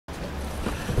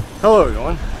Hello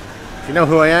everyone. If you know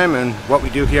who I am and what we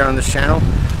do here on this channel,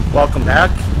 welcome back.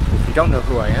 If you don't know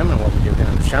who I am and what we do here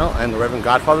on this channel, I'm the Reverend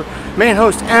Godfather, main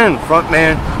host and front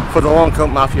man for the Long Coat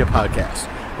Mafia podcast.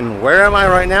 And where am I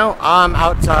right now? I'm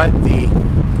outside the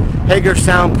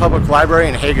Hagerstown Public Library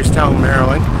in Hagerstown,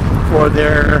 Maryland for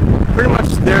pretty much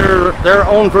their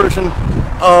own version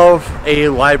of a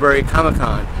library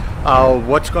Comic-Con.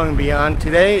 What's going to be on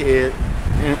today is,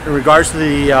 in regards to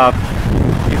the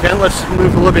event, let's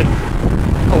move a little bit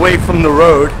away from the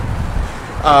road.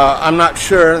 I'm not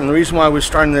sure, and the reason why we're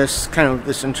starting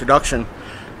this introduction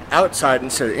outside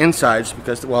instead of inside is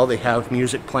because, well, they have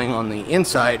music playing on the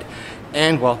inside,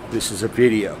 and, well, this is a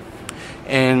video.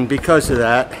 And because of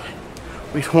that,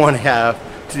 we don't want to have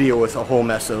to deal with a whole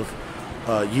mess of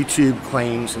YouTube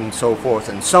claims and so forth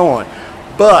and so on.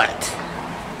 But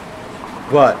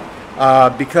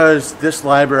because this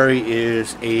library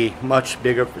is a much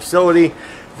bigger facility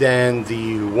than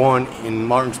the one in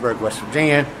Martinsburg, West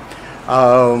Virginia,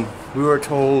 we were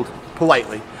told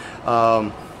politely,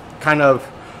 kind of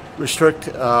restrict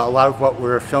a lot of what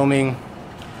we're filming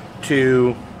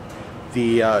to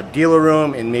the dealer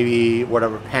room and maybe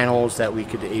whatever panels that we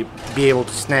could be able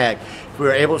to snag. If we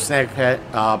were able to snag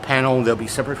a panel, they'll be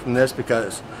separate from this,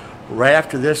 because right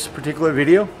after this particular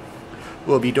video,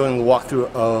 we'll be doing the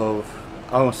walkthrough of,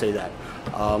 I won't say that,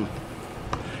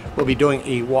 we'll be doing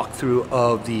a walkthrough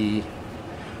of the,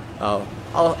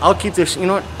 I'll keep this, you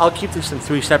know what, I'll keep this in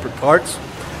 3 separate parts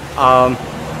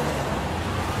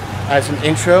as an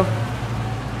intro,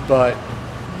 but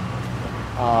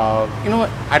you know what,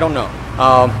 I don't know.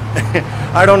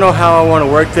 I don't know how I want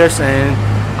to work this, and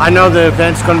I know the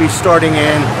event's going to be starting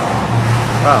in,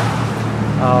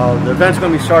 the event's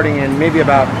going to be starting in maybe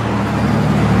about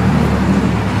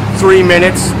 3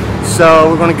 minutes, so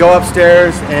we're going to go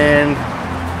upstairs and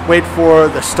wait for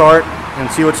the start and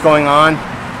see what's going on,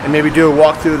 and maybe do a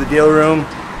walk through the dealer room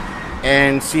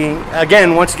and see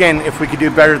once again if we could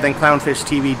do better than Clownfish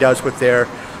TV does with their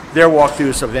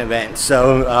walkthroughs of events.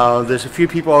 So there's a few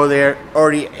people over there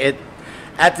already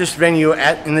at this venue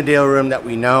in the dealer room that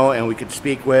we know and we could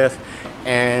speak with.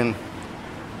 And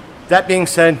that being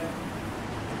said,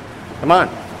 come on,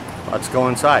 let's go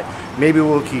inside. Maybe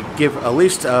we'll give at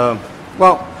least,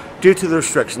 well, due to the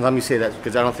restrictions, let me say that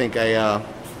because I don't think I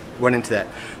went into that.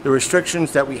 The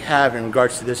restrictions that we have in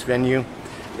regards to this venue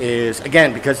is,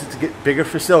 again, because it's a bigger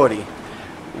facility,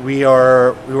 we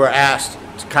were asked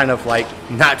to kind of like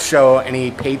not show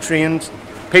any patrons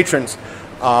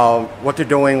what they're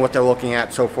doing, what they're looking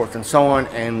at, so forth and so on,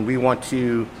 and we want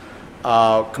to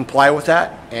comply with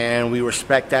that, and we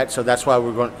respect that. So that's why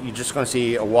you're just going to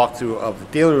see a walkthrough of the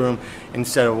dealer room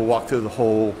instead of a walkthrough of the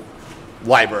whole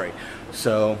library.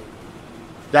 So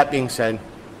that being said,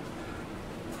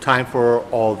 time for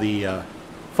all the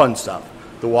fun stuff,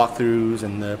 the walkthroughs,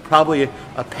 and probably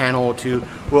a panel or two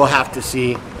we'll have to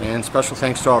see. And special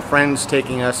thanks to our friends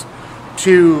taking us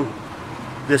to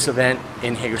this event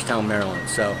in Hagerstown, Maryland.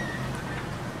 So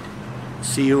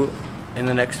see you in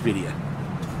the next video,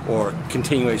 or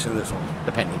continuation of this one,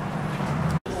 depending.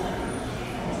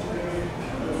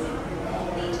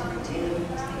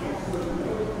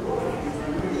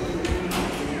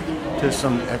 Just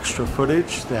some extra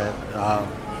footage that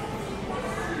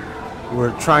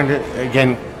we're trying to,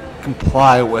 again,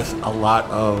 comply with a lot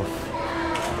of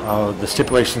the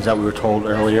stipulations that we were told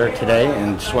earlier today,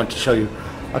 and just want to show you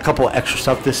a couple of extra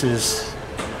stuff. This is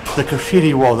the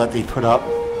graffiti wall that they put up.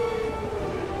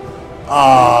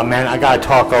 Oh man, I gotta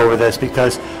talk over this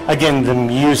because, again, the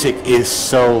music is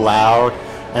so loud,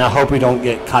 and I hope we don't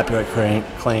get copyright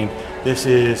claim. This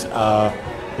is the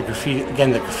graffiti,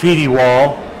 again, the graffiti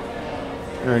wall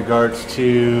in regards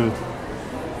to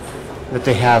that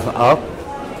they have up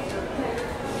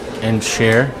and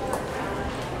share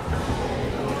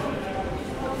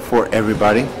for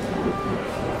everybody.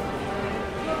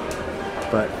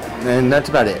 But then that's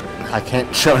about it. I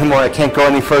can't show anymore. I can't go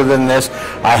any further than this.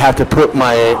 I have to put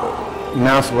my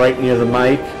mouse right near the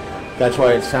mic. That's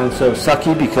why it sounds so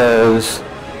sucky, because,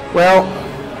 well,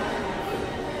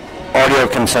 audio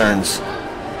concerns.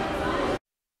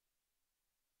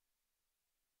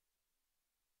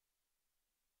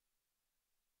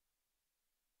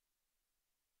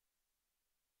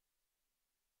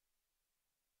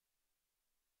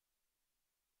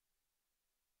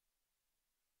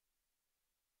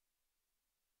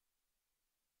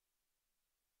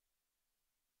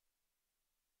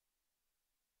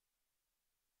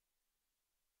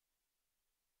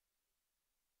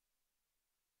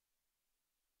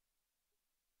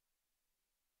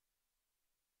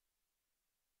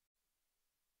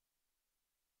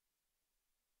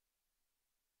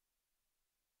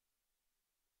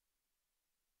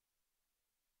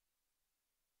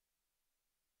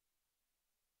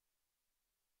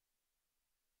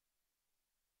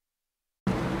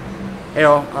 Hey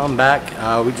all, I'm back.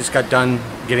 We just got done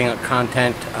getting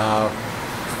content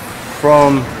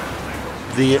from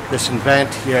this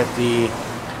event here at the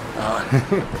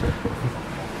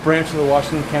branch of the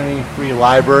Washington County Free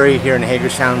Library here in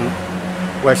Hagerstown,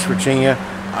 West Virginia.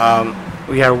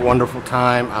 We had a wonderful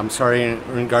time. I'm sorry in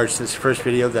regards to this first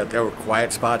video that there were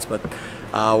quiet spots, but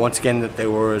once again that there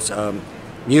was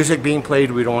music being played.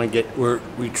 We don't want to get,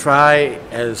 we try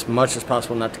as much as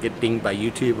possible not to get dinged by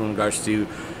YouTube in regards to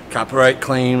copyright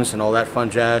claims and all that fun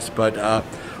jazz, but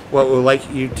what we'd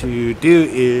like you to do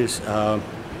is,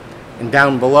 and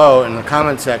down below in the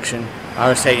comment section, I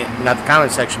would say not the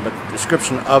comment section, but the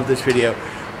description of this video,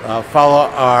 follow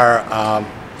our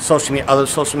other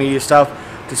social media stuff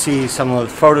to see some of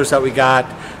the photos that we got,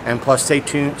 and plus stay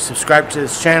tuned, subscribe to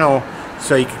this channel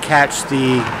so you can catch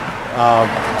the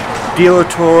dealer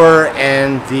tour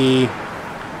and the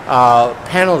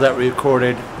panel that we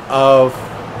recorded of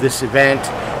this event.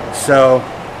 So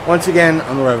once again,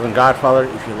 I'm the Reverend Godfather.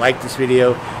 If you like this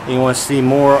video and you want to see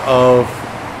more of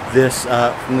this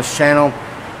from this channel,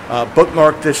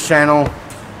 bookmark this channel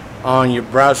on your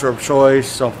browser of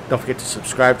choice. So don't forget to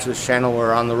subscribe to this channel.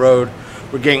 We're on the road.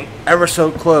 We're getting ever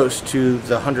so close to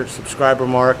the 100 subscriber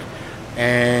mark,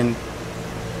 and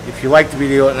if you like the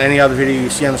video and any other video you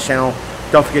see on this channel,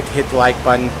 don't forget to hit the like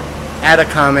button, add a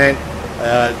comment.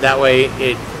 That way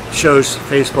it shows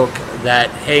Facebook that,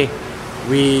 hey,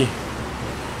 we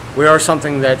are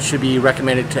something that should be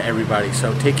recommended to everybody.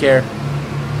 So take care.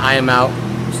 I am out.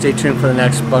 Stay tuned for the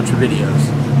next bunch of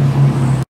videos.